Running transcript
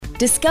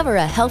Discover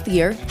a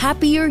healthier,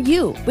 happier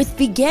you with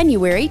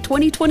Veganuary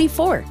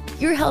 2024.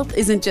 Your health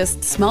isn't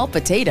just small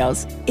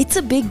potatoes, it's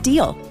a big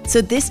deal.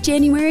 So this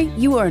January,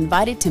 you are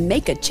invited to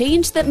make a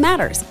change that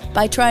matters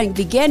by trying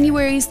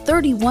Veganuary's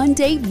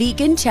 31-day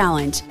vegan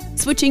challenge.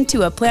 Switching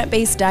to a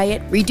plant-based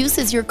diet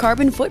reduces your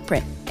carbon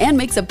footprint and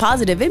makes a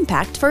positive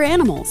impact for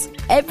animals.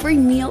 Every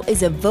meal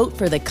is a vote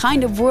for the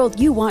kind of world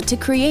you want to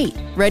create.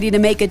 Ready to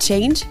make a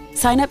change?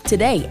 Sign up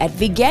today at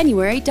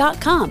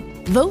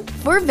veganuary.com. Vote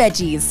for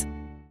veggies.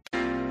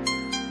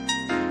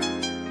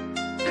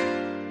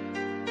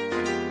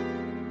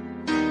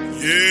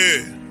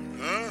 Yeah,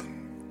 huh?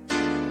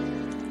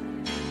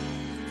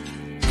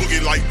 Boogie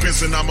like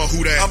Benson, I'm a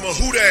who that. I'm a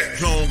who that.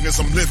 Long as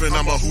I'm living,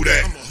 I'm a who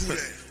that.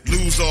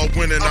 Lose or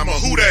winning, I'm a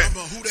who that.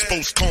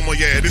 Sports coma,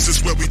 yeah, this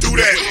is where we do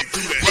that.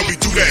 Where we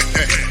do that,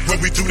 where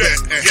we do that,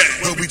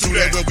 where we do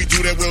that, where we do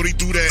that, where we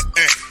do that,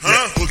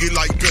 huh? Boogie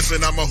like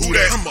Benson, I'm a who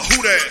that. I'm a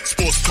who that.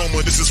 Sports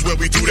coma, this is where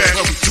we do that.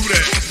 Where we do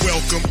that.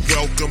 Welcome,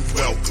 welcome,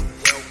 welcome.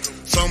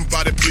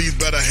 Somebody please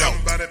better help.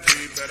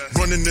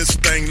 Running this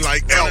thing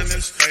like elf.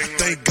 I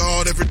thank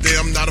God every day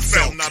I'm not a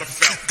felt.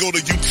 Go to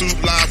YouTube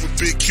live with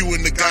Big Q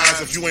and the guys.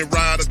 If you ain't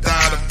ride or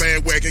die, the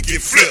bandwagon get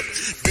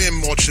flipped. Been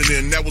marching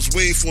in, that was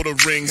way for the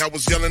ring. I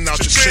was yelling out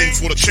your shame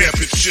for the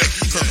championship.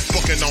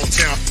 Bucking on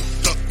town,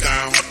 duck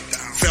down.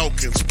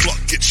 Falcons, pluck,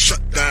 get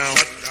shut down.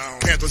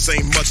 Panthers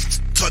ain't much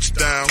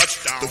touchdown.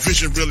 The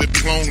vision really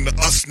belong to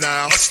us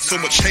now. So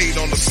much hate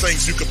on the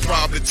Saints, you could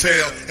probably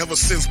tell. Ever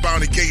since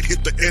Bounty Gate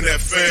hit the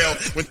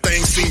NFL, when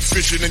things seem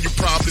fishy, then you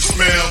probably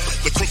smell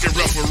the crooked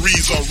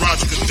referees on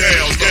Roger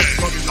Goodell. Yeah,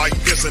 fucking like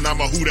this, and I'm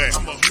a who that.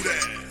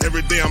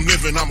 Every day I'm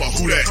living, I'm a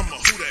who that.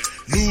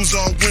 Lose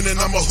or winning,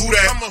 I'm a who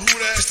that.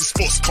 It's the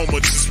sports coma,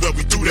 this is where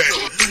we do that.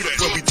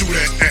 Where we do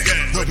that,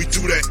 where we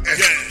do that,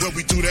 where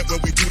we do that, where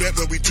we do that,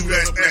 where we do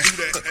that.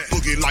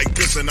 Boogie like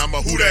this, and I'm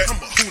a who that.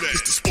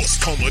 It's the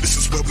sports coma, this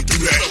is where we do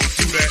that.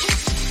 You're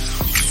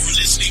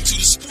listening to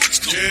the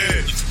Sports Coma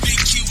with Big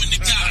Q and the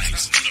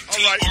guys on the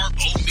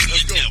PRO Media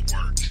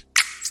Network.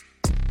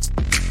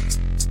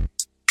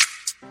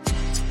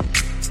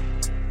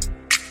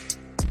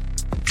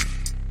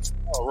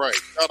 All right,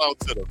 shout out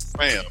to the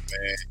fam,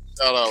 man.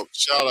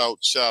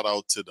 Shout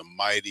out to the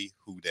mighty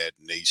Who Dat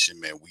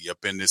Nation, man. We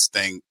up in this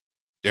thing.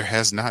 There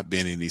has not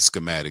been any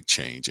schematic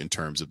change in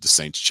terms of the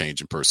Saints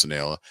changing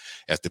personnel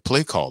at the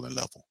play calling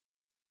level.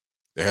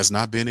 There has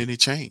not been any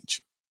change.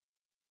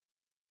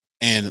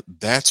 And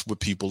that's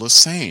what people are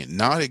saying.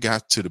 Now they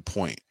got to the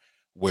point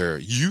where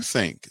you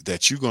think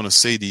that you're going to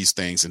say these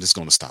things and it's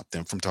going to stop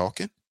them from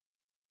talking.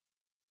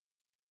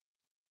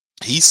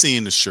 He's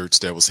seeing the shirts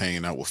that was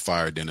hanging out with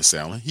Fire Dennis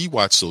Allen. He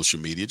watched social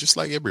media just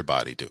like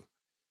everybody do.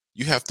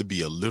 You have to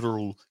be a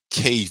literal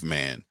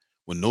caveman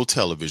with no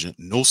television,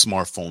 no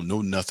smartphone,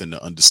 no nothing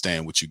to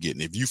understand what you're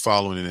getting. If you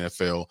follow the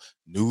NFL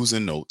news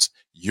and notes,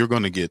 you're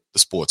going to get the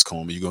Sports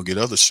Coma. You're going to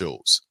get other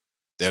shows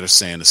that are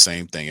saying the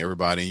same thing.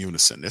 Everybody in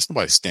unison. There's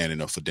nobody standing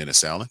up for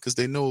Dennis Allen because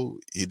they know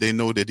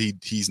that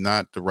he's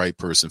not the right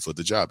person for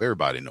the job.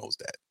 Everybody knows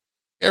that.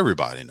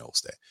 Everybody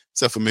knows that,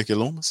 except for Mickey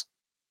Loomis.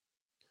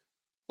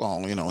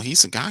 Well,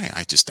 he's a guy.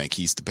 I just think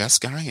he's the best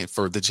guy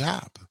for the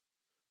job.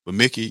 But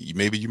Mickey,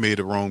 maybe you made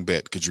a wrong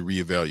bet. Could you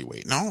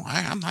reevaluate? No,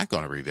 I'm not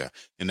going to reevaluate.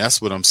 And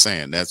that's what I'm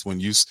saying. That's when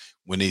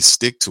they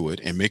stick to it.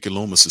 And Mickey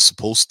Loomis is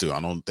supposed to.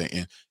 I don't think.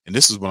 And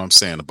this is what I'm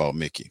saying about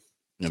Mickey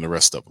and the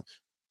rest of them.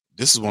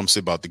 This is what I'm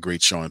saying about the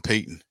great Sean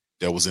Payton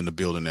that was in the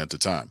building at the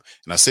time.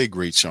 And I say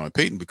great Sean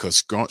Payton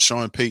because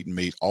Sean Payton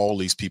made all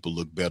these people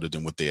look better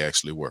than what they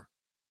actually were.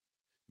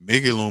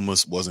 Mickey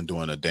Loomis wasn't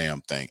doing a damn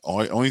thing.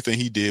 Only thing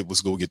he did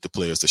was go get the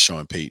players that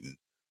Sean Payton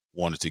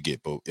wanted to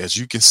get. But as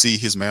you can see,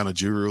 his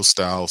managerial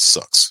style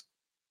sucks.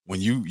 When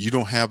you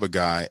don't have a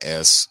guy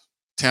as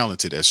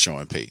talented as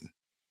Sean Payton,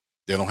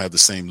 they don't have the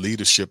same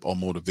leadership or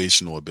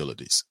motivational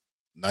abilities.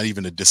 Not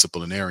even a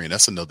disciplinarian.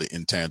 That's another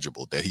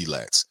intangible that he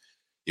lacks.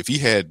 If he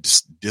had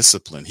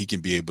discipline, he can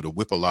be able to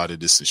whip a lot of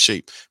this in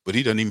shape, but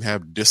he doesn't even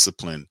have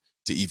discipline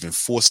to even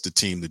force the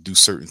team to do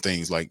certain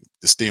things, like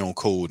to stay on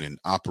code and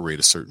operate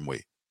a certain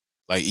way.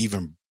 Like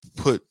even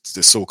put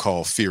the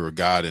so-called fear of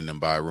God in them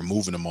by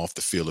removing them off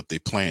the field if they're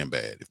playing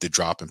bad, if they're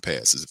dropping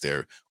passes, if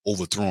they're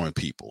overthrowing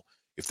people,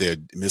 if they're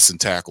missing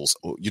tackles,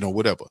 or,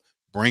 whatever.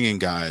 Bringing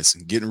guys,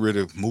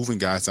 moving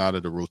guys out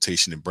of the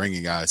rotation and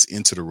bringing guys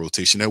into the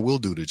rotation that will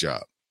do the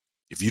job.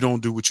 If you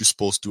don't do what you're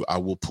supposed to, I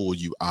will pull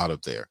you out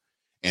of there.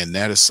 And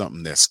that is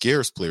something that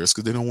scares players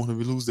because they don't want to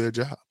lose their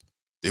job.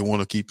 They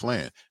want to keep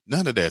playing.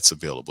 None of that's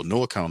available.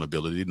 No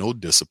accountability, no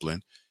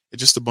discipline. It's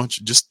just a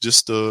bunch, just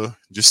a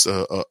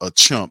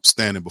chump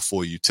standing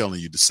before you, telling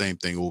you the same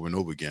thing over and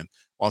over again,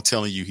 while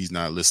telling you he's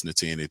not listening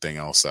to anything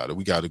outside.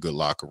 We got a good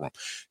locker room.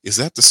 Is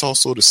that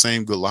also the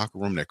same good locker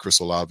room that Chris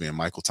Olave and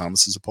Michael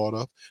Thomas is a part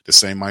of? The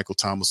same Michael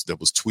Thomas that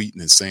was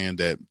tweeting and saying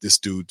that this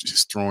dude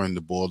is throwing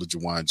the ball to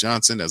Jawan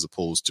Johnson as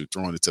opposed to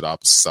throwing it to the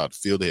opposite side of the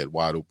field. They had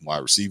wide open wide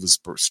receivers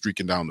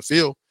streaking down the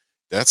field.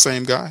 That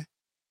same guy?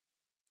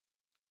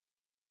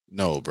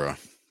 No, bro.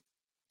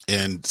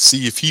 And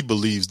see if he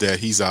believes that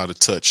he's out of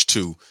touch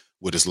too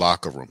with his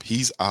locker room.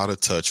 He's out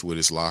of touch with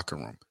his locker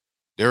room.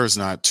 There is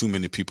not too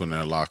many people in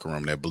their locker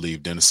room that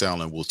believe Dennis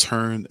Allen will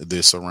turn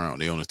this around.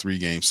 They on a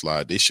 3-game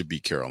slide. They should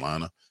beat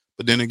Carolina.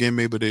 But then again,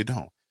 maybe they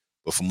don't.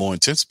 But for more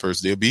intense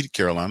purposes, they'll beat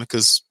Carolina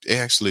because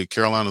actually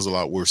Carolina's a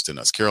lot worse than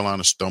us.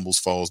 Carolina stumbles,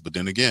 falls. But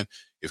then again,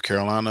 if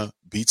Carolina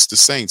beats the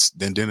Saints,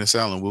 then Dennis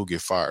Allen will get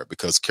fired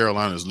because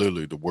Carolina is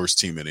literally the worst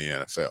team in the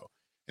NFL.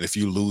 And if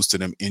you lose to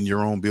them in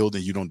your own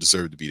building, you don't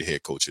deserve to be the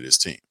head coach of this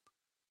team.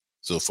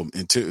 So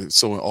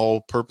in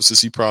all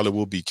purposes, he probably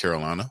will beat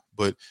Carolina,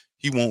 but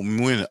he won't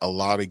win a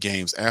lot of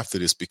games after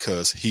this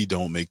because he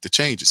don't make the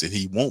changes, and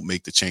he won't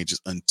make the changes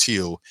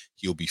until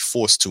he'll be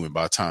forced to. And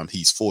by the time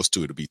he's forced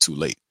to, it'll be too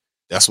late.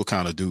 That's what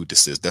kind of dude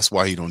this is. That's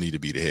why he don't need to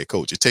be the head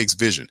coach. It takes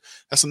vision.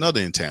 That's another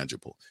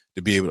intangible,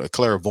 to be able to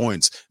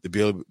clairvoyance, to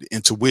be able to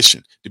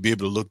intuition, to be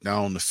able to look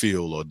down the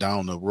field or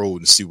down the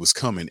road and see what's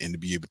coming and to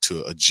be able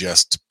to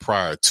adjust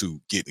prior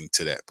to getting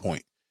to that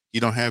point.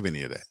 He don't have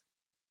any of that.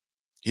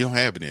 He don't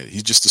have any of it.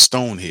 He's just a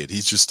stonehead.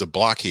 He's just a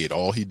blockhead.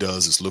 All he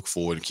does is look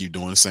forward and keep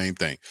doing the same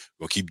thing.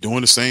 We'll keep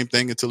doing the same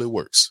thing until it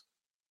works.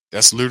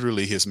 That's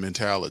literally his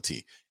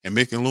mentality. And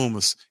Mickey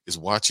Loomis is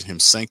watching him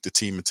sink the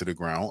team into the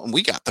ground. And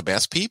we got the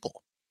best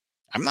people.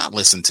 I'm not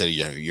listening to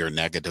your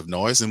negative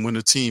noise. And when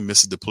the team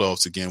misses the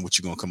playoffs again, what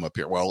you gonna come up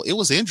here? Well, it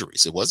was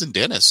injuries. It wasn't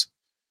Dennis.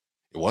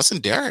 It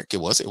wasn't Derek.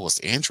 It was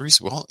injuries.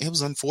 Well, it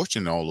was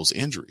unfortunate, all those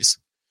injuries.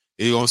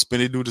 They're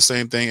gonna do the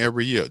same thing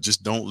every year.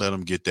 Just don't let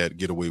them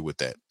get away with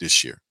that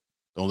this year.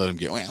 Don't let them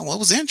get. Well, what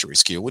was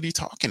injuries, kid? What are you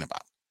talking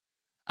about?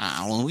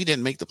 When we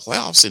didn't make the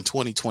playoffs in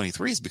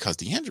 2023 is because of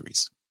the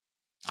injuries.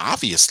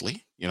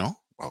 Obviously,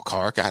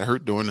 Carr got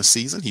hurt during the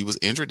season. He was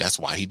injured. That's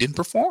why he didn't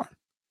perform.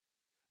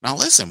 Now,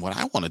 listen, what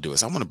I want to do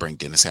is I want to bring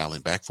Dennis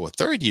Allen back for a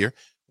third year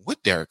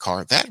with Derek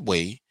Carr. That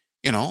way,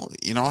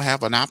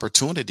 have an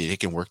opportunity. They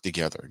can work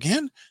together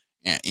again,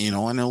 and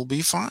it'll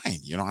be fine.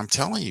 I'm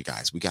telling you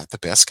guys, we got the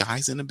best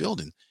guys in the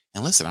building.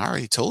 And listen, I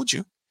already told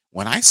you,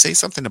 when I say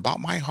something about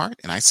my heart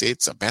and I say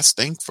it's the best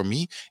thing for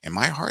me and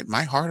my heart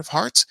of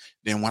hearts,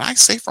 then when I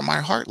say from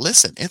my heart,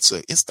 listen, that's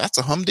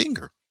a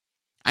humdinger.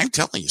 I'm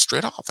telling you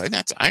straight off. And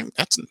that's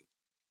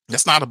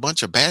not a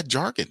bunch of bad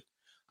jargon.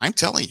 I'm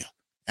telling you.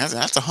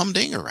 That's a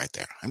humdinger right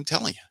there. I'm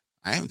telling you.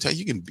 I am telling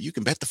you, you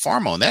can bet the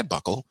farm on that,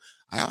 Buckle.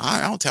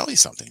 I'll tell you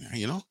something.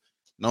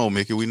 No,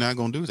 Mickey, we're not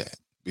gonna do that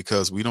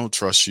because we don't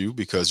trust you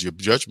because your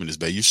judgment is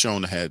bad. You've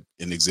shown to have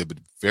and exhibit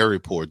very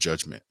poor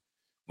judgment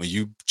when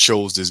you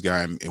chose this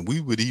guy, and we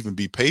would even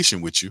be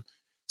patient with you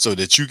so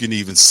that you can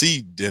even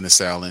see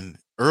Dennis Allen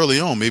early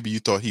on. Maybe you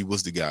thought he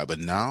was the guy, but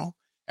now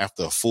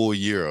after a full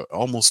year,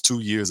 almost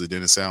 2 years of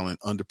Dennis Allen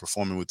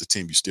underperforming with the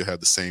team, you still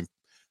have the same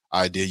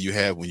idea you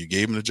had when you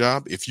gave him the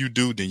job. If you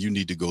do, then you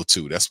need to go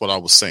too. That's what I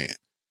was saying.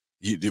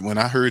 When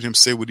I heard him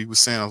say what he was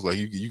saying, I was like,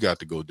 you got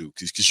to go do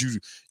because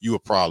you a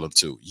problem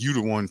too. You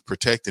the one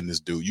protecting this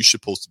dude. You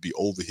supposed to be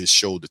over his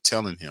shoulder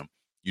telling him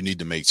you need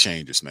to make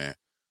changes, man.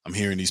 I'm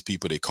hearing these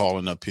people, they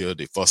calling up here,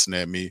 they fussing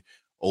at me.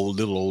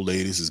 Little old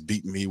ladies is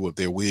beating me with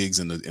their wigs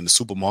in the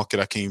supermarket.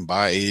 I can't even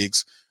buy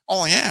eggs.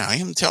 Oh yeah, I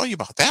didn't tell you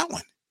about that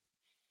one.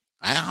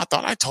 I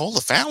thought I told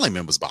the family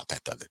members about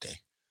that the other day.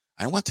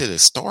 I went to the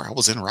store. I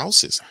was in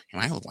Rouse's.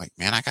 And I was like,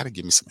 man, I got to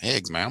give me some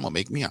eggs, man. I'm going to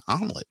make me an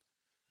omelet.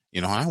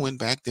 I went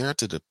back there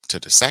to the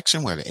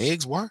section where the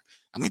eggs were.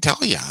 Let me tell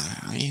you,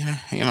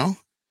 I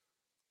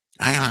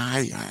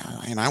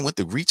went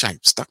to reach. I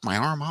stuck my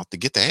arm out to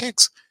get the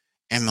eggs.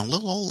 And the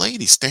little old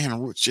lady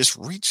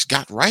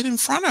got right in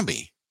front of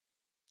me.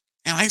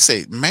 And I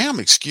say, ma'am,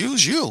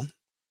 excuse you.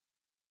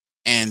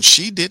 And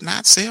she did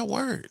not say a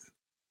word.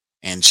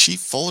 And she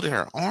folded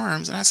her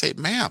arms. And I said,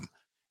 ma'am.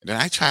 And then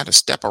I tried to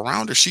step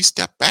around her. She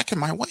stepped back in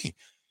my way. And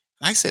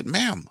I said,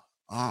 ma'am,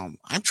 I'm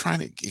trying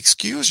to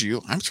excuse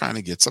you. I'm trying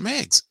to get some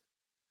eggs.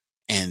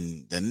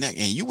 And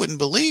you wouldn't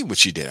believe what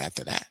she did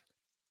after that.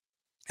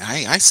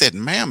 I said,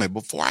 ma'am, and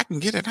before I can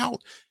get it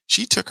out,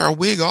 she took her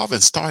wig off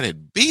and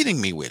started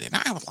beating me with it.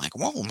 And I was like,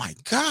 oh my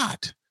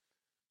God.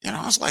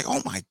 I was like,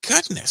 oh my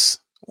goodness,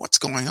 what's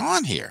going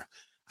on here?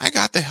 I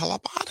got the hell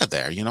up out of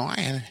there.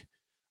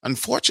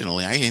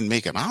 Unfortunately, I didn't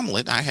make an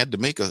omelet. I had to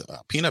make a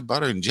peanut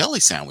butter and jelly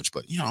sandwich,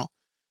 but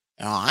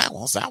that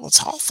was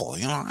awful.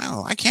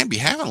 I can't be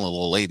having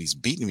little ladies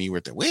beating me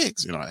with their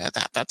wigs.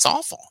 That's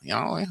awful.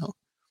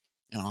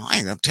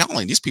 I'm telling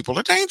you, these people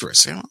are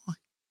dangerous.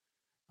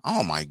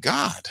 Oh my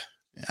God.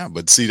 Yeah,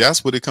 but see,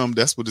 that's what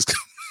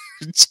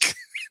it's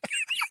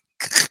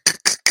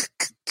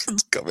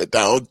coming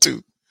down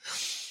to.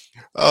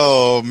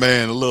 Oh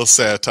man, a little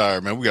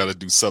satire, man. We got to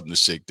do something to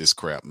shake this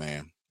crap,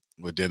 man.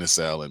 With Dennis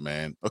Allen,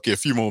 man. Okay, a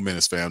few more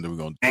minutes, fam. Then we're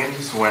gonna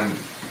games when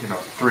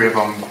 3 of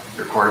them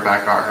your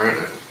quarterback got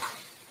hurt.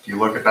 Do you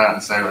look at that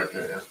and say like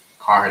if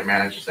Carr had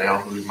managed to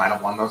sail, we might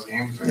have won those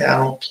games? Yeah, I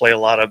don't play a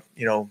lot of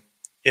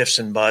ifs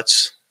and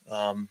buts.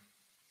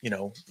 We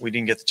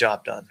didn't get the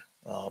job done.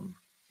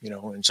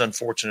 It's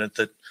unfortunate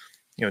that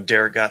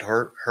Derek got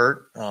hurt.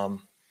 I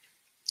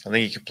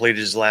think he completed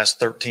his last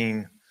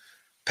 13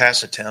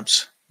 pass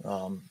attempts.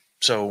 Got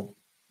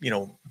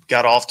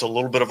off to a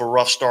little bit of a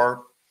rough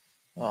start.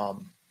 But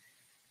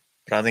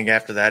I think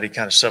after that, he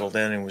kind of settled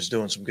in and was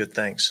doing some good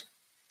things.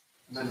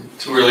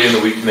 Too early in the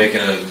week to make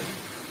an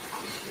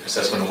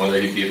assessment on whether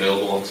he'd be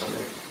available on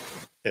Sunday?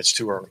 It's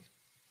too early.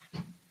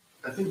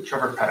 I think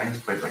Trevor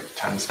Petting's played like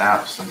 10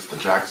 snaps since the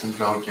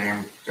Jacksonville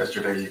game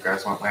yesterday. You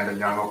guys went Landon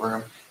Young over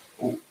him.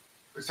 Ooh,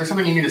 is there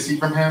something you need to see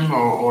from him,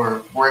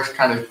 or where's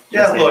kind of?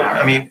 Yeah, look,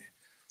 I mean,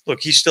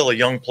 he's still a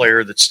young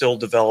player that's still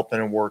developing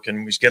and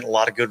working. He's getting a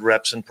lot of good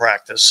reps in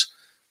practice.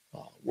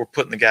 We're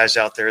putting the guys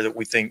out there that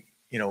we think,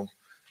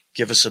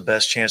 give us the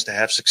best chance to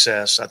have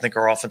success. I think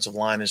our offensive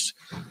line has,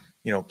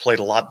 played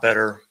a lot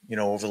better,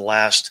 over the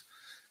last,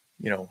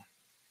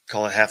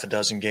 call it half a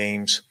dozen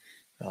games.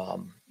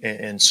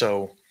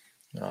 So,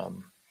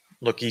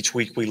 look, each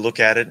week we look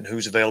at it and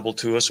who's available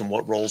to us and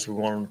what roles we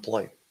want them to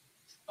play.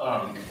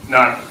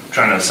 Not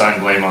trying to assign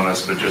blame on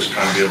this, but just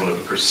trying to be able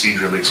to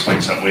procedurally explain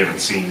something we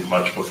haven't seen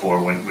much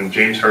before. When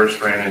James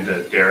Hurst ran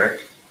into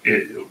Derek,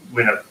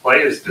 when a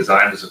play is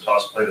designed as a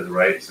toss play to the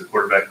right, is the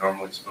quarterback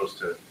normally supposed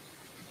to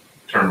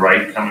turn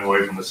right coming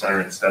away from the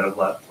center instead of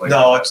left?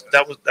 No,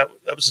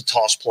 that was a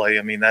toss play.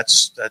 I mean,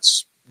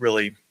 that's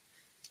really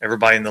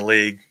everybody in the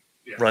league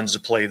runs the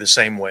play the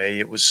same way.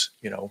 It was,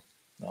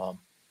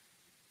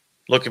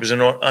 look, it was an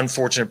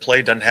unfortunate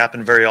play. Doesn't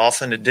happen very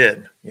often. It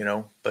did,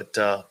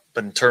 but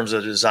in terms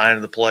of the design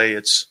of the play,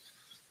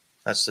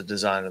 that's the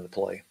design of the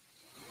play.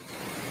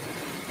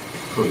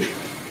 Coach,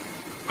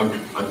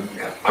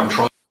 I'm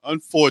trying.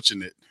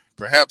 Unfortunate.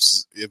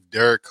 Perhaps if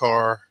Derek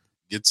Carr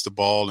gets the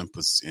ball and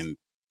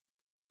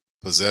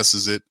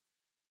possesses it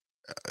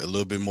a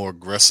little bit more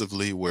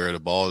aggressively, where the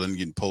ball isn't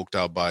getting poked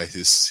out by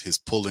his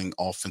pulling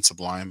offensive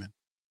lineman,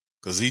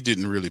 because he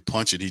didn't really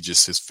punch it.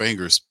 His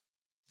fingers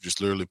just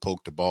literally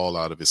poked the ball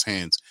out of his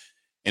hands.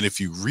 And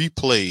if you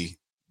replay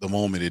the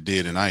moment it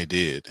did, and I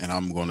did, and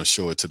I'm going to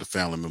show it to the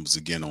family members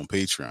again on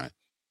Patreon,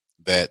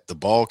 that the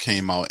ball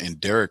came out and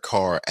Derek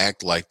Carr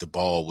acted like the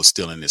ball was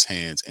still in his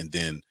hands, and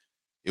then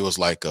it was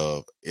like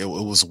it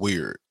was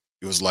weird.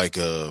 It was like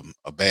a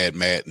bad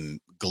Madden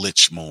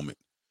glitch moment.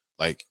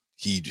 Like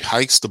he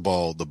hikes the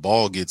ball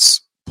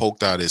gets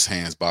poked out of his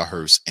hands by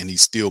Hurst, and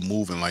he's still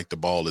moving like the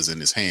ball is in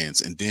his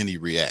hands, and then he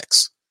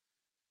reacts.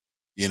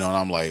 And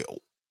I'm like,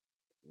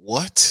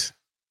 what?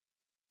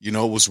 It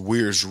was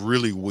weird. It's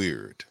really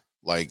weird.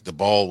 Like the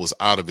ball was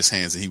out of his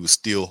hands and he was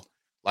still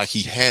like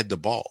he had the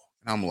ball.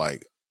 And I'm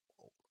like,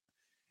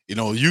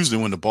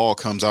 usually when the ball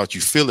comes out,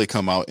 you feel it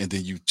come out and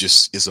then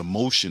it's a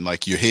motion,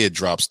 like your head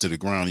drops to the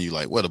ground and you're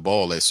like, where the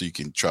ball at, so you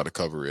can try to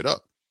cover it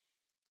up.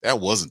 That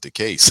wasn't the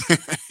case.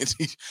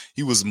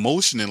 He was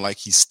motioning like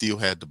he still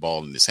had the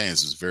ball in his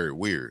hands. It was very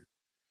weird.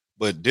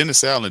 But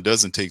Dennis Allen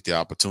doesn't take the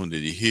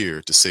opportunity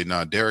here to say,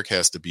 Derek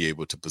has to be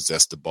able to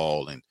possess the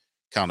ball and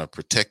kind of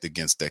protect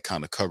against that,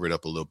 kind of cover it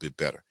up a little bit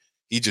better.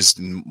 He just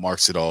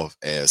marks it off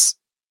as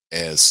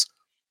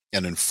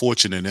an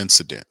unfortunate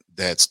incident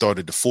that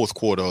started the fourth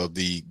quarter of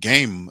the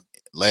game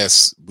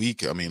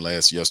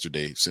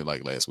yesterday, seemed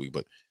like last week,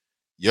 but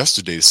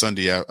yesterday,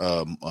 Sunday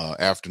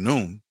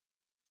afternoon,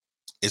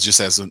 it's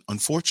just as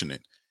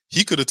unfortunate.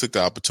 He could have took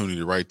the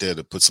opportunity right there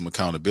to put some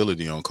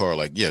accountability on Carr.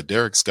 Like, yeah,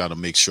 Derek's got to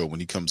make sure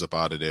when he comes up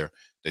out of there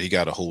that he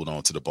got to hold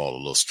on to the ball a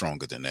little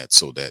stronger than that,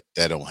 so that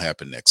don't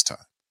happen next time.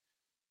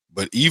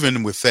 But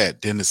even with that,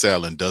 Dennis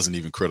Allen doesn't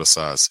even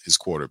criticize his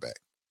quarterback.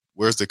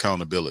 Where's the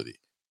accountability?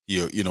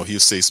 He'll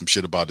say some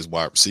shit about his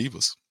wide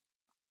receivers,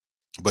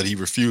 but he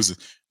refuses.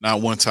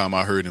 Not one time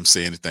I heard him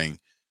say anything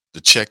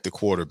to check the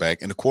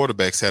quarterback, and the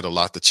quarterbacks had a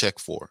lot to check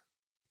for.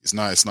 It's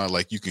not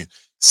like you can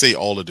say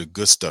all of the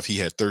good stuff. He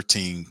had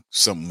 13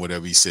 something,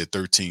 whatever he said,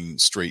 13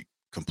 straight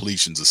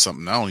completions or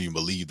something. I don't even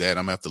believe that.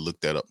 I'm gonna have to look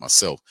that up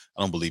myself.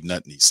 I don't believe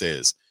nothing he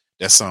says.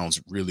 That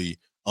sounds really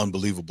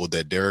unbelievable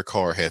that Derek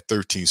Carr had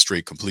 13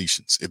 straight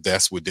completions. If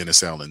that's what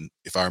Dennis Allen,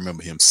 if I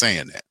remember him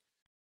saying that.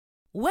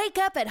 Wake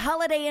up at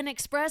Holiday Inn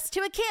Express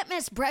to a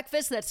can't-miss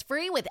breakfast that's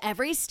free with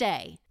every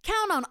stay.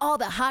 Count on all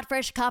the hot,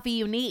 fresh coffee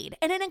you need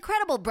and an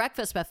incredible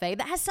breakfast buffet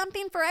that has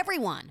something for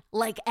everyone,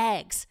 like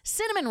eggs,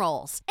 cinnamon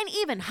rolls, and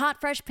even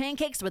hot, fresh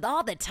pancakes with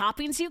all the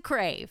toppings you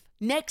crave.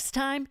 Next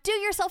time, do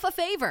yourself a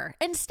favor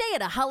and stay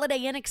at a Holiday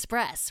Inn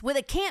Express with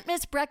a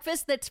can't-miss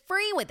breakfast that's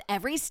free with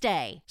every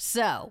stay.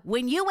 So,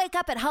 when you wake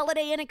up at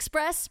Holiday Inn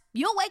Express,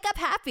 you'll wake up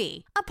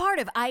happy, a part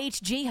of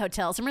IHG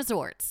Hotels and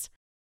Resorts.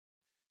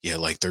 Yeah,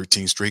 like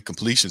 13 straight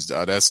completions.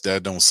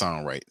 That don't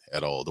sound right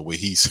at all. The way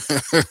he's,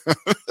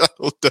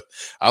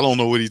 I don't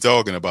know what he's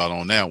talking about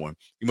on that one.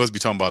 He must be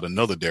talking about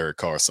another Derek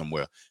Carr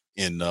somewhere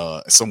in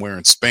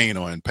Spain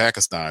or in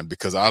Pakistan,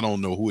 because I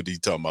don't know who he's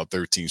talking about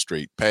 13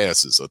 straight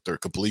passes or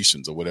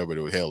completions or whatever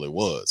the hell it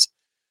was.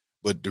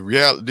 But the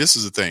reality, this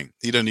is the thing.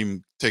 He doesn't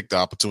even take the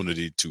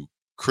opportunity to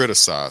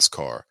criticize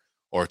Carr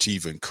or to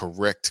even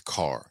correct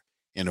Carr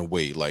in a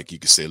way. Like you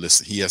could say,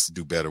 listen, he has to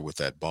do better with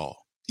that ball.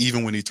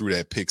 Even when he threw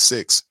that pick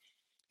six,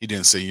 he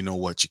didn't say, you know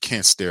what, you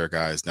can't stare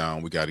guys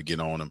down. We got to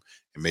get on them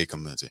and make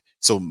them.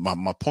 So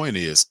my point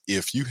is,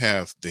 if you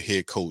have the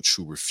head coach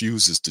who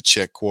refuses to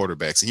check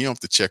quarterbacks, and you don't have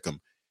to check them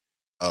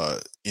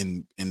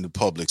in the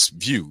public's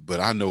view,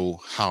 but I know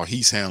how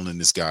he's handling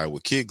this guy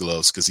with kid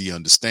gloves, because he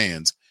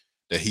understands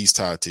that he's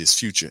tied to his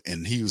future,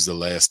 and he was the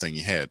last thing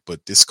he had.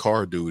 But this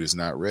Carr dude is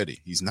not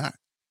ready. He's not.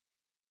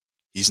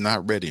 He's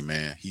not ready,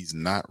 man. He's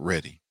not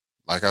ready.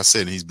 Like I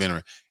said, he's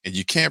been, and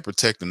you can't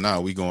protect him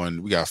now. We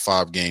got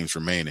 5 games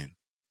remaining,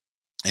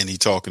 and he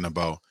talking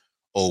about,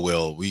 oh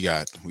well, we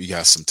got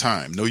some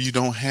time. No, you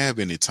don't have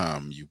any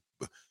time. You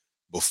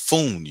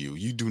buffoon.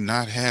 You do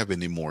not have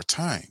any more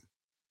time.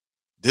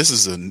 This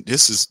is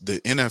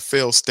the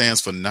NFL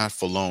stands for not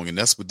for long, and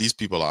that's what these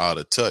people are out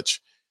of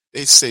touch.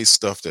 They say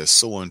stuff that's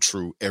so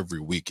untrue every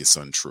week. It's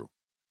untrue.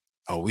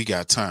 Oh, we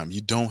got time. You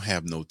don't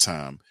have no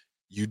time.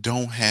 You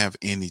don't have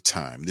any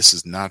time. The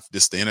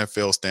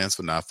NFL stands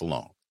for not for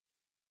long.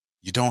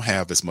 You don't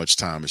have as much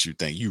time as you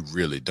think. You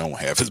really don't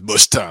have as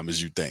much time as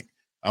you think.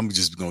 I'm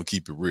just going to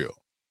keep it real.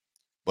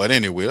 But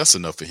anyway, that's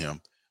enough for him.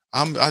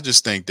 I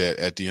just think that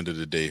at the end of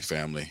the day,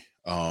 family,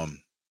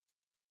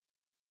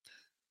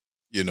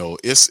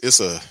 it's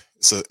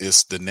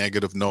the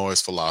negative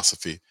noise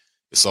philosophy.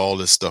 It's all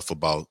this stuff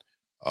about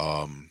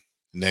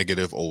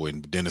negative. Oh,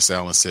 and Dennis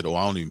Allen said, "Oh,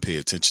 I don't even pay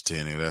attention to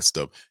any of that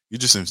stuff." You're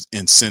just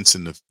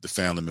incensing the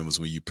family members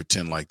when you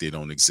pretend like they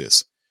don't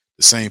exist.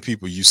 The same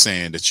people you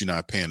saying that you're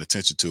not paying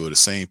attention to are the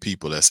same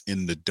people that's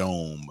in the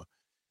dome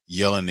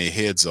yelling their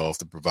heads off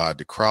to provide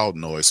the crowd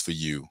noise for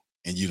you,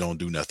 and you don't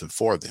do nothing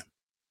for them.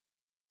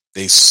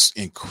 They so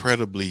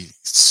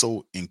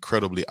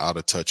incredibly out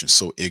of touch and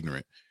so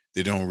ignorant.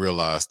 They don't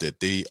realize that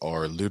they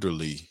are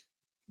literally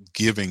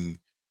giving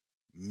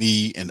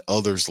me and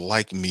others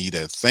like me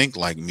that think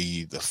like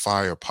me the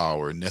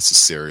firepower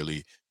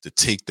necessarily to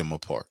take them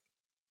apart.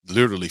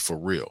 Literally, for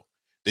real.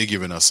 They're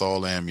giving us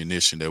all the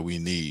ammunition that we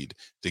need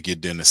to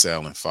get Dennis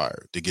Allen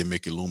fired, to get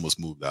Mickey Loomis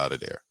moved out of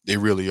there. They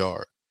really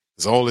are.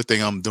 Because all the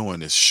thing I'm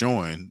doing is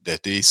showing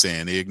that they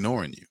saying they're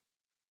ignoring you.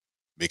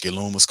 Mickey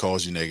Loomis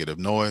calls you negative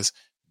noise.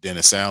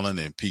 Dennis Allen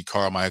and Pete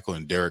Carmichael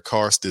and Derek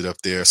Carr stood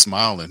up there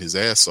smiling his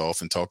ass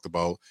off and talked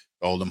about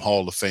all them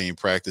Hall of Fame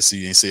practice.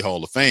 He didn't say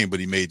Hall of Fame, but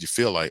he made you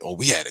feel like, oh,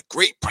 we had a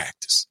great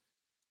practice,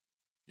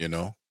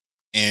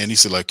 And he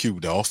said, like,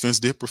 the offense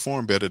did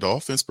perform better. The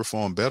offense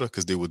performed better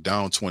because they were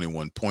down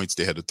 21 points.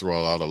 They had to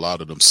throw out a lot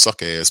of them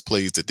suck-ass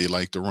plays that they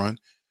like to run,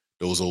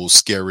 those old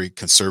scary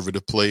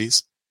conservative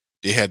plays.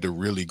 They had to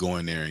really go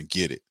in there and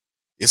get it.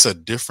 It's a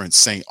different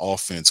Saint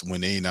offense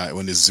when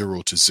it's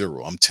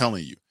 0-0. I'm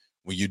telling you,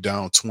 when you're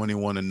down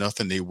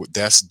 21-0,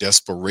 that's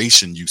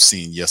desperation you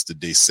seen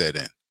yesterday set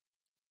in.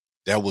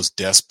 That was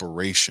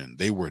desperation.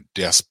 They were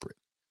desperate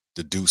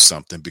to do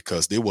something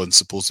because they wasn't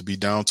supposed to be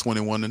down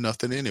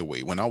 21-0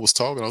 anyway. When I was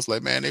talking, I was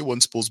like, man, they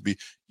wasn't supposed to be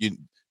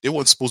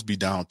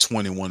down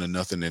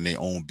 21-0 in their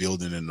own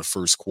building in the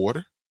first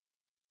quarter.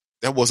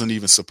 That wasn't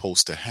even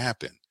supposed to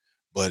happen.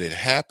 But it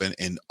happened,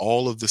 and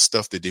all of the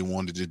stuff that they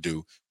wanted to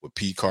do with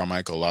Pete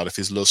Carmichael, a lot of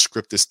his little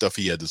scripted stuff,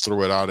 he had to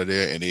throw it out of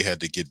there, and they had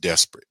to get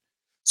desperate.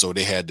 So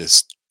they had to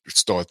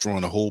start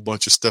throwing a whole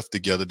bunch of stuff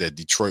together that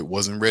Detroit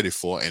wasn't ready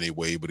for, and they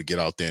were able to get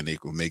out there and they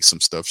could make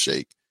some stuff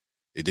shake.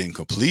 They didn't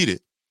complete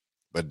it,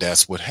 but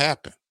that's what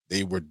happened.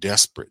 They were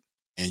desperate,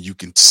 and you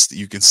can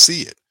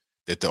see it,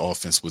 that the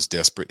offense was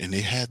desperate, and they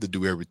had to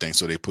do everything.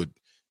 So they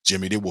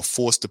were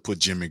forced to put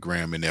Jimmy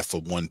Graham in there for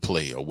one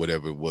play or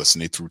whatever it was,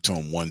 and they threw to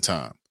him one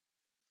time.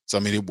 So,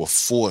 they were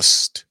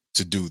forced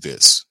to do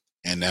this.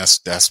 And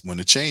that's when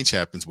the change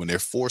happens, when they're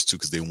forced to,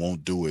 because they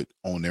won't do it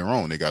on their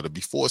own. They got to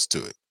be forced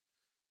to it.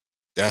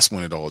 That's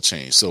when it all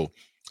changed. So,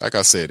 like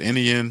I said, in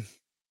the end,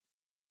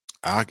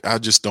 I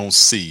just don't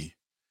see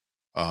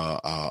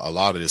a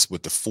lot of this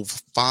with the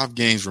 5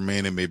 games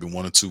remaining, maybe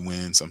 1 or 2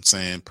 wins. I'm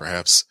saying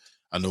perhaps,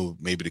 I know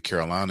maybe the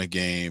Carolina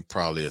game,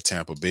 probably a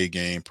Tampa Bay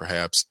game,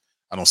 perhaps.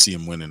 I don't see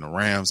them winning the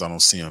Rams. I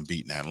don't see them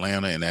beating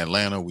Atlanta. In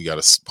Atlanta, we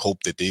got to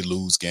hope that they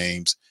lose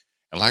games.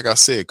 And like I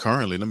said,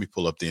 currently, let me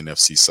pull up the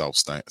NFC South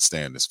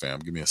standings, fam.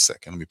 Give me a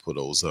second. Let me pull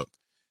those up.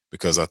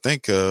 Because I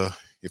think,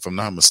 if I'm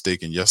not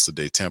mistaken,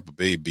 yesterday, Tampa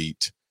Bay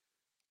beat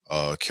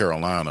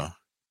Carolina.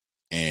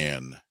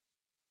 And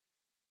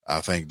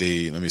I think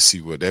let me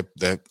see what I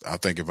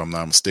think, if I'm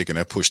not mistaken,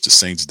 that pushed the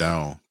Saints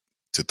down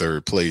to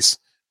 3rd place.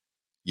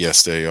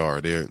 Yes, they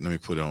are. There. Let me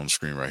put it on the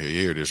screen right here.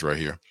 Here it is right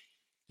here.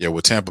 Yeah,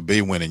 with Tampa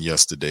Bay winning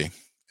yesterday.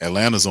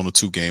 Atlanta's on a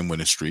 2-game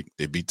winning streak.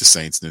 They beat the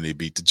Saints, then they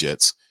beat the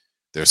Jets.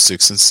 They're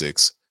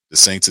 6-6. The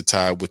Saints are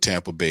tied with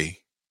Tampa Bay,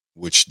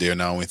 which they're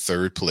now in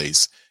 3rd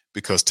place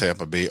because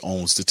Tampa Bay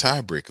owns the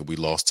tiebreaker. We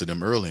lost to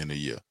them early in the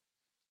year.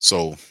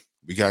 So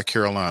we got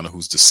Carolina,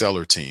 who's the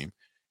seller team.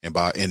 And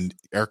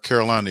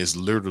Carolina is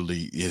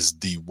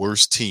the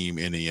worst team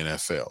in the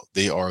NFL.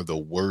 They are the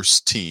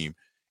worst team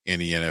in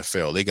the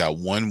NFL. They got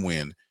 1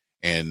 win.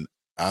 And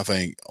I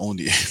think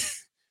only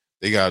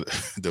they got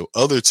the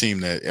other team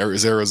that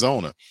is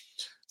Arizona.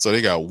 So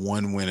they got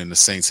 1 win and the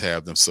Saints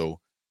have them. So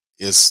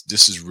this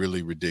is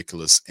really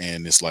ridiculous,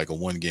 and it's like a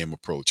 1-game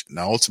approach.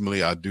 Now,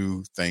 ultimately, I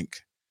do think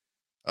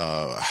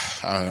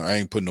I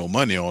ain't putting no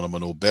money on them or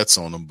no bets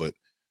on them, but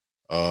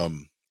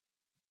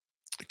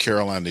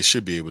Carolina, they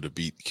should be able to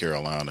beat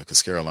Carolina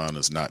because Carolina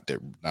is not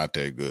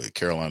that good.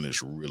 Carolina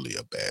is really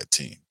a bad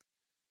team.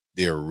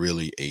 They're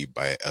really a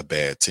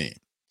bad team.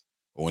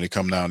 But when they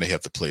come down, they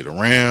have to play the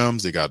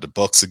Rams. They got the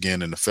Bucks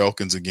again and the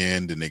Falcons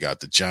again. Then they got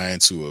the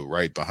Giants, who are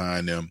right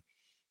behind them,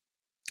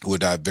 who are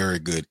not very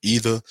good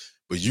either.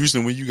 But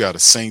usually when you got a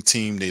Saint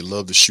team, they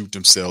love to shoot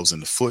themselves in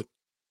the foot.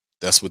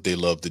 That's what they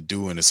love to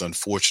do, and it's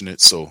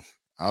unfortunate. So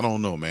I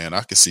don't know, man.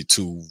 I can see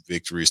 2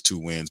 victories, 2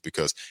 wins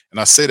and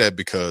I say that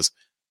because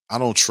I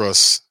don't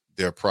trust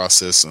their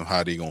process and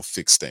how they're going to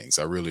fix things.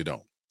 I really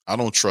don't. I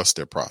don't trust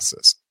their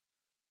process.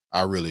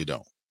 I really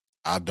don't.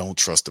 I don't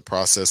trust the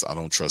process. I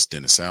don't trust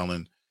Dennis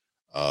Allen.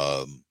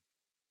 I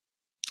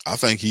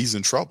think he's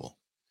in trouble.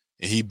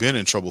 And he's been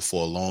in trouble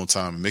for a long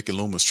time. And Mickey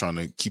Loomis trying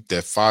to keep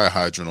that fire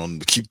hydrant on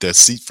to keep that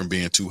seat from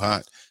being too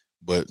hot.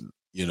 But,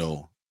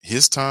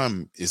 his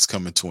time is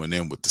coming to an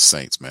end with the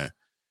Saints, man.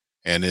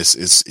 And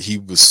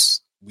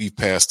we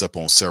passed up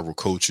on several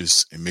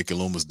coaches, and Mickey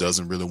Loomis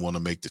doesn't really want to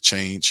make the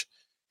change.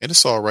 And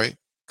it's all right,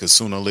 because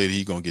sooner or later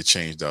he's going to get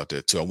changed out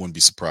there too. I wouldn't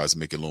be surprised if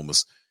Mickey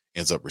Loomis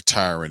ends up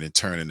retiring and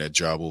turning that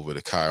job over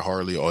to Kai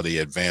Harley, or they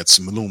advance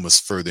Loomis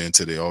further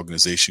into the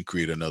organization,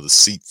 create another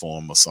seat for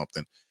him or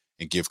something,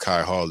 and give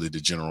Kai Harley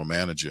the general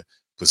manager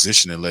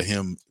position and let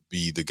him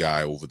be the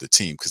guy over the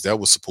team, because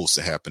that was supposed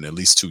to happen at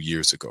least 2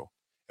 years ago.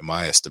 In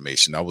my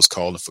estimation, I was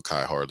calling for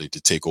Kai Harley to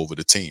take over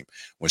the team.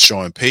 When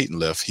Sean Payton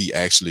left,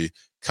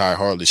 Kai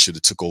Harley should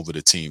have took over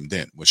the team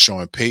then. When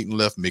Sean Payton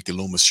left, Mickey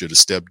Loomis should have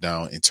stepped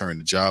down and turned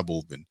the job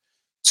open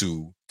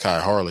to Kai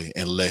Harley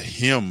and let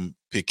him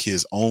pick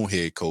his own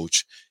head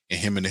coach, and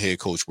him and the head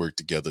coach work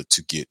together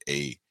to get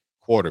a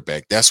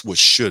quarterback. That's what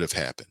should have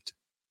happened.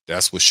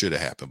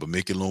 But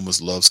Mickey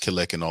Loomis loves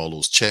collecting all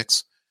those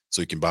checks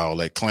so he can buy all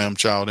that clam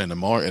chowder and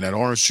that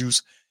orange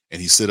juice,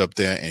 and he sit up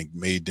there and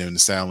made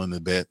Dennis Allen the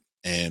bet.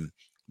 And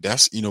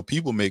that's,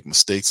 people make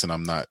mistakes, and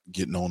I'm not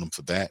getting on him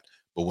for that.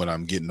 But what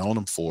I'm getting on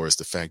him for is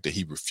the fact that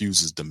he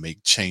refuses to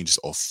make changes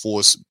or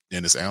force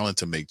Dennis Allen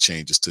to make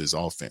changes to his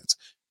offense.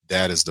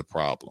 That is the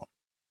problem.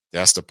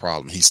 That's the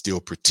problem. He's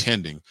still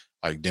pretending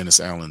like Dennis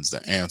Allen's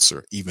the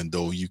answer, even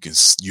though you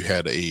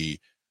had a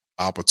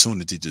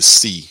opportunity to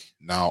see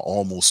now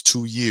almost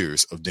 2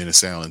 years of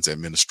Dennis Allen's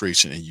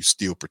administration, and you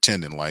still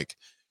pretending like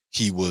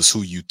he was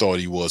who you thought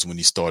he was when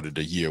he started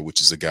the year, which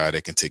is a guy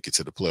that can take it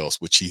to the playoffs,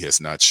 which he has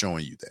not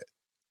shown you that.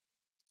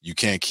 You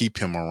can't keep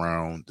him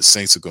around. The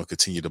Saints are going to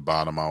continue to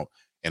bottom out.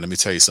 And let me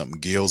tell you something,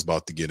 Gail's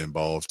about to get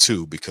involved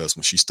too, because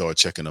when she started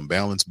checking them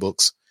balance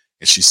books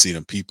and she see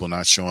them people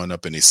not showing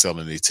up and they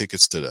selling their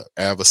tickets to the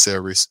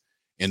adversaries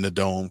in the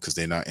dome because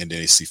they're not, and then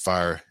they see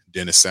fire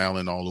Dennis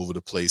Allen all over the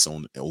place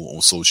on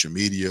social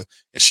media,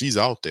 and she's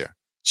out there.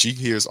 She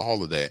hears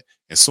all of that.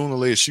 And sooner or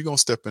later, she's going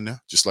to step in there,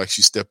 just like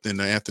she stepped in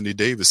the Anthony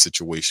Davis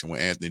situation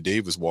when Anthony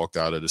Davis walked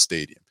out of the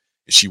stadium.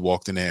 And she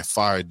walked in there and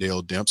fired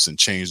Dale Demps and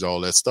changed all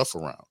that stuff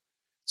around.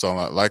 So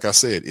like I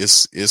said,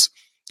 it's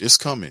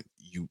coming.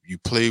 You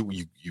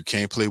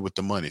can't play with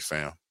the money,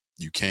 fam.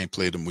 You can't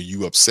play them when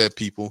you upset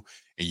people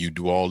and you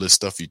do all this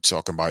stuff. You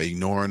talking about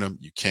ignoring them.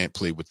 You can't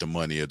play with the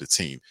money of the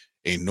team.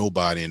 Ain't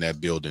nobody in that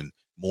building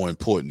more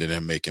important than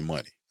them making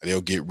money.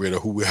 They'll get rid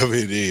of whoever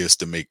it is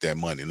to make that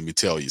money. Let me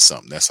tell you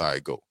something. That's how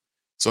it go.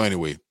 So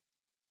anyway,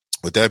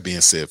 with that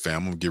being said, fam,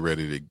 I'm going to get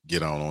ready to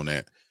get on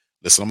that.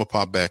 Listen, I'm going to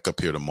pop back up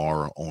here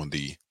tomorrow on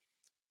the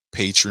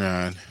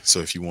Patreon. So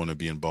if you want to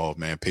be involved,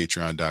 man,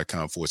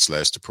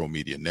 patreon.com/the Pro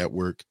Media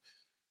Network.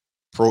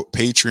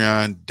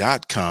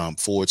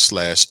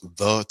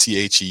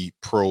 Patreon.com/the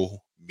Pro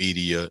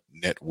Media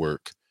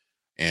Network.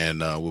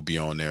 And we'll be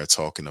on there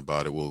talking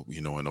about it. We'll,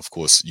 and of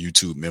course,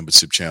 YouTube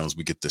membership channels,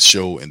 we get the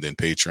show, and then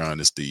Patreon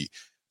is the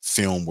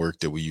film work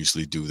that we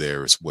usually do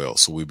there as well.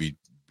 So we'll be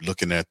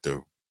looking at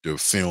the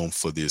film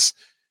for this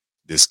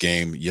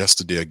game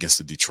yesterday against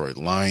the Detroit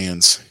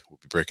Lions. We'll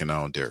be breaking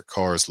down Derek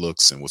Carr's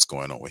looks and what's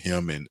going on with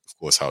him, and of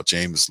course how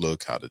James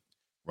looked, how the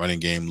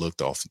running game looked,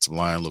 the offensive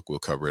line looked. We'll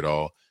cover it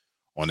all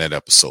on that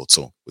episode.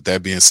 So with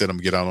that being said, I'm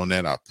gonna get out on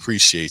that. I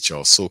appreciate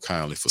y'all so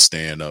kindly for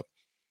staying up.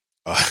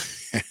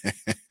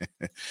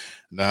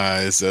 Nah,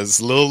 it's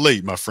a little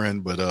late, my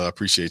friend, but I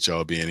appreciate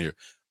y'all being here.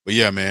 But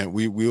yeah, man,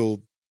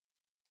 we'll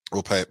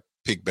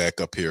pick back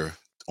up here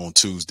on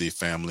Tuesday,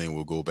 family, and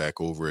we'll go back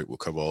over it. We'll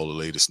cover all the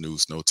latest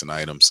news, notes, and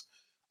items.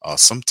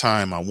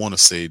 Sometime I want to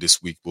say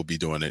this week we'll be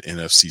doing an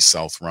NFC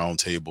South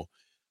roundtable.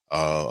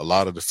 A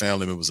lot of the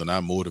family members are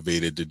not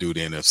motivated to do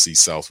the NFC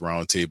South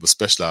roundtable,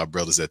 especially our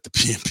brothers at the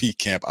PNP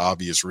camp.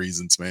 Obvious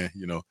reasons, man.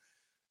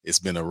 It's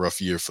been a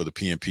rough year for the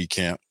PNP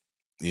camp,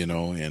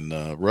 and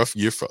a rough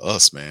year for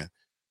us, man.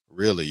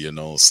 Really, and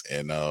a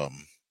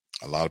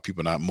lot of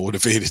people not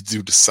motivated to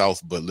do the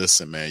South. But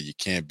listen, man, you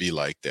can't be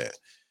like that.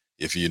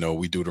 If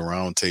we do the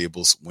round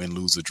tables, win,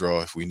 lose, or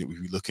draw. If we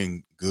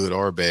looking good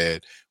or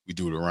bad, we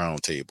do the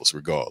round tables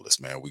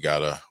regardless, man. We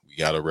gotta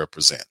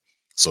represent.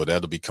 So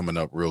that'll be coming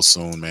up real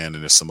soon, man.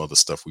 And there's some other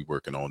stuff we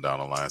working on down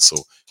the line. So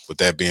with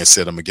that being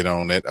said, I'm gonna get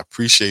on that. I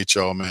appreciate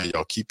y'all, man.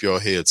 Y'all keep your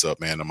heads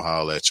up, man. I'm gonna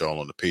holler at y'all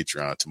on the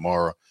Patreon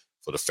tomorrow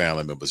for the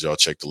family members. Y'all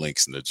check the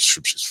links in the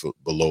descriptions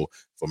below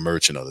for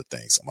merch and other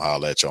things. I'm gonna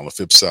holler at y'all on the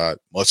flip side.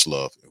 Much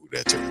love. And who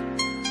that to you?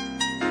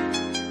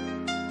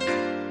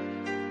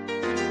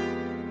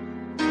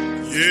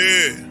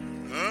 Yeah,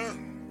 huh?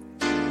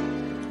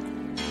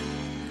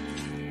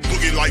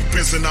 like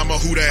Benson, I'm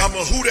a who that. I'm a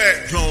who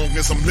that. Long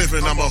as I'm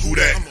living, I'm a who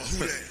that.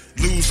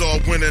 Lose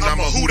or winning, I'm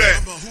a who that.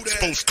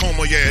 Sports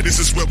coma, yeah, this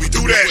is where we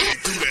do that.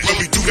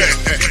 Where we do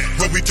that at.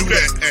 Where we do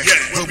that at.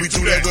 Where we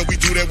do that, where we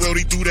do that, where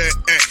we do that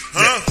at.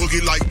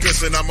 Boogie like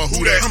Benson, I'm a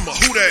who that. I'm a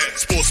who that.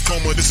 Sports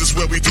coma, this is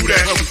where we do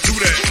that. Where we do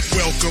that.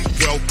 Welcome,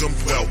 welcome,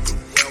 welcome.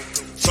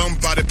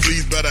 Somebody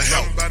please better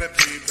help.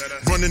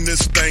 Running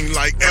this thing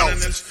like elf. I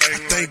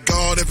thank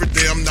God every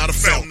day I'm not a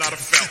felt.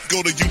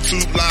 Go to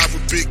YouTube live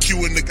with Big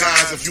Q and the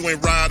guys. If you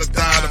ain't ride or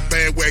die, the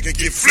bandwagon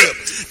get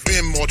flipped.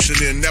 Been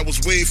marching in, that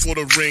was way for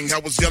the ring. I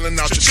was yelling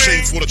out your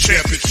shame for the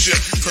championship.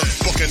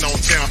 Bucking on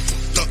town,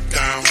 duck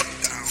down.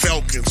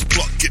 Falcons,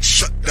 pluck, get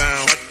shut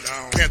down.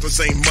 Panthers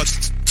ain't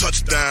much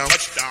touchdown.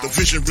 The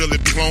vision really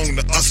belong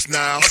to us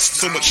now.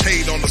 So much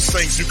hate on the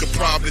Saints, you could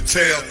probably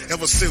tell.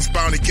 Ever since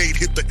Bounty Gate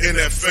hit the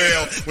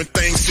NFL, when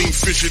things seem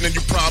fishy and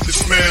you probably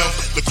smell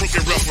the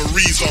crooked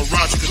referees on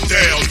Roger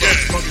Goodell. Yeah,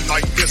 fucking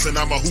like this and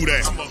I'm a who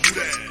that.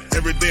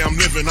 Every day I'm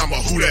living, I'm a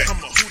who that.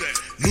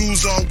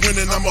 Lose or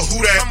winning, I'm a who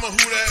that.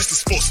 It's the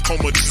sports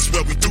coma, this is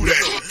where we do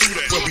that.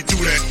 Where we do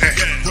that at.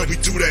 Where we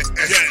do that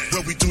at.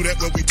 Where we do that,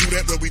 where we do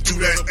that, where we do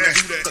that at.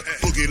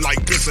 Boogie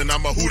like this and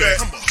I'm a who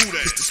that.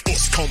 It's the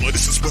sports coma,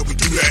 this is where we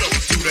do that.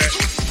 You're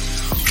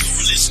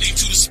listening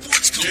to the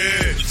Sports Coma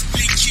with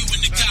Big Q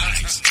and the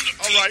guys on the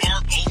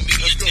PRO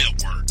Media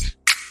Network.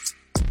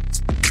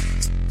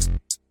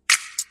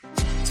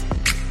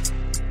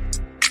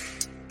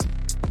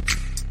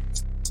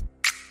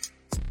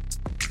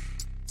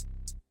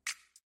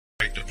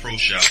 The Pro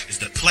Shop is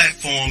the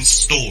platform's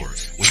store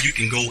where you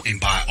can go and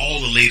buy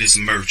all the latest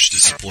merch to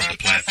support the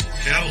platform.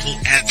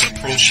 Available at the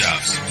Pro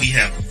Shops, we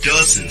have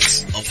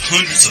dozens of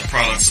hundreds of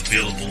products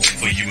available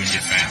for you and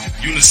your family.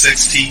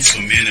 Unisex tees for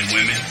men and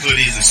women,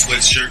 hoodies and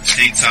sweatshirts,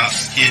 tank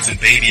tops, kids and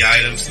baby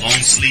items, long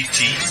sleeve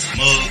tees,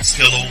 mugs,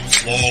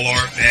 pillows, wall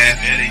art, bath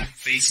bedding,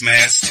 face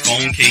masks,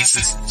 phone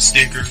cases,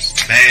 stickers,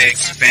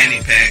 bags,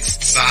 fanny packs,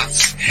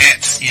 socks,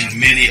 hats, and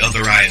many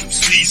other items.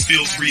 Please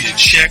feel free to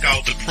check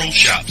out the Pro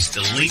Shops.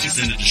 The link is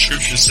in the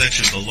description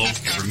section below.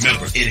 And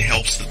remember, it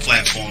helps the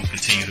platform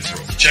continue to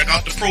grow. Check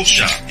out the Pro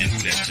Shop and Who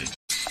That Too.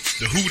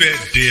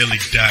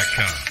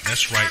 TheWhoThatDaily.com.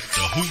 That's right,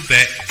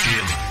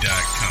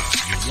 TheWhoThatDaily.com.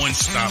 Your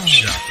one-stop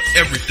shop for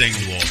everything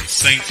New Orleans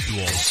Saints, New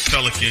Orleans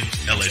Pelicans,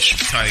 LSU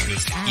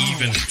Tigers,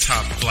 even the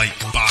top-flight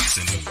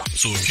boxing news.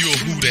 So if you're a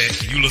Who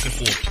That and you're looking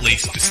for a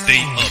place to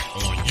stay up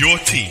on your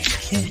team,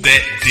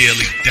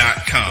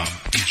 TheWhoThatDaily.com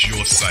is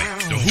your site.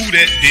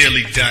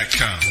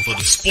 TheWhoThatDaily.com for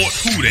the sport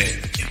Who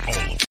That in all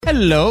of it.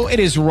 Hello,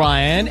 it is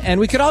Ryan, and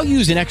we could all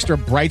use an extra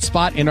bright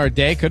spot in our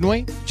day, couldn't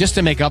we? Just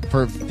to make up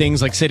for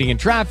things like sitting in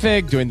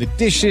traffic, doing the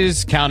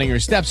dishes, counting your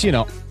steps, you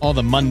know, all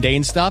the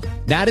mundane stuff.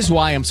 That is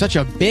why I'm such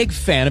a big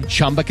fan of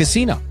Chumba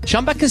Casino.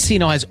 Chumba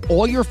Casino has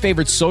all your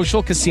favorite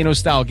social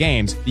casino-style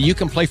games that you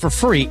can play for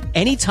free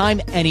anytime,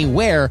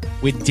 anywhere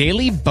with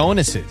daily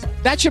bonuses.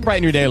 That should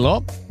brighten your day a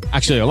little.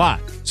 Actually, a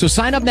lot. So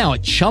sign up now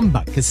at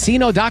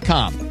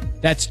ChumbaCasino.com.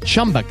 That's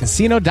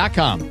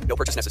ChumbaCasino.com. No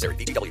purchase necessary.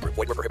 VGW Group.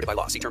 Void where prohibited by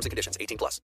law. See terms and conditions. 18+.